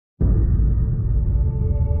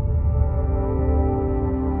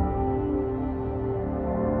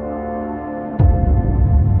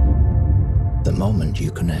you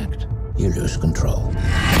connect, you lose control.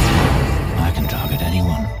 I can target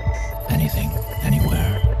anyone, anything,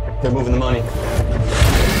 anywhere. They're moving the money.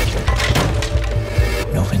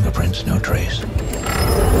 No fingerprints, no trace.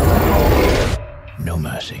 No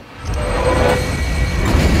mercy.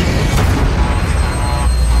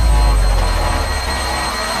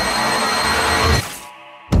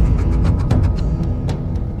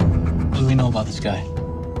 What do we know about this guy?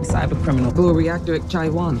 Cyber criminal blew a reactor at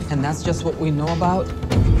Taiwan, and that's just what we know about?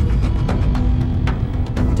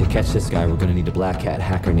 To catch this guy, we're gonna need a Blackhat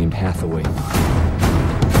hacker named Hathaway.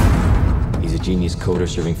 He's a genius coder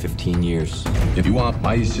serving 15 years. If you want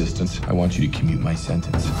my assistance, I want you to commute my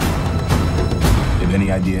sentence. You have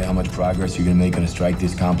any idea how much progress you're gonna make on a strike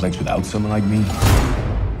this complex without someone like me?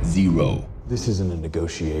 Zero. This isn't a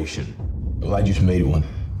negotiation. Well, I just made one.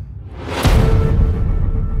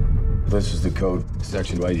 This is the code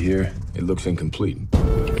section right here. It looks incomplete.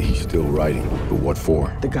 He's still writing, but what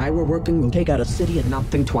for? The guy we're working will take out a city and not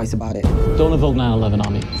think twice about it. Don't invoke 9/11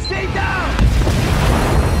 on me. Stay down!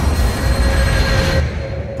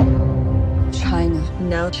 China,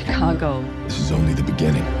 now Chicago. This is only the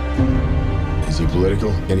beginning. Is he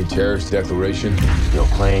political? Any terrorist declaration? No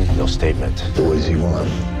claim, no statement. So what does he want?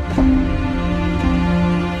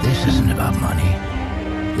 This isn't about money.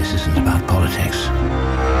 This isn't about politics.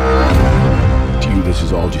 To you, this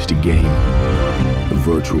is all just a game. A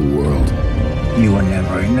virtual world. You were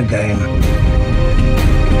never in the game.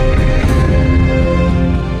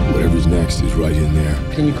 Whatever's next is right in there.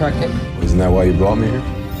 Can you crack it? Isn't that why you brought me here?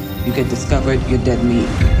 You get discovered, you're dead meat.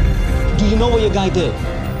 Do you know what your guy did?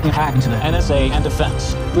 He hacked into the NSA and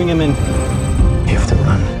defense. Bring him in. You have to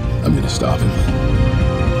run. I'm gonna stop him.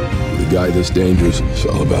 With a guy this dangerous, it's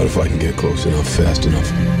all about if I can get close enough, fast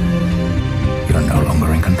enough. You're no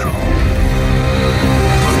longer in control.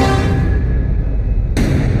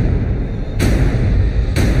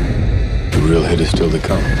 The real hit is still to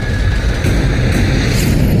come.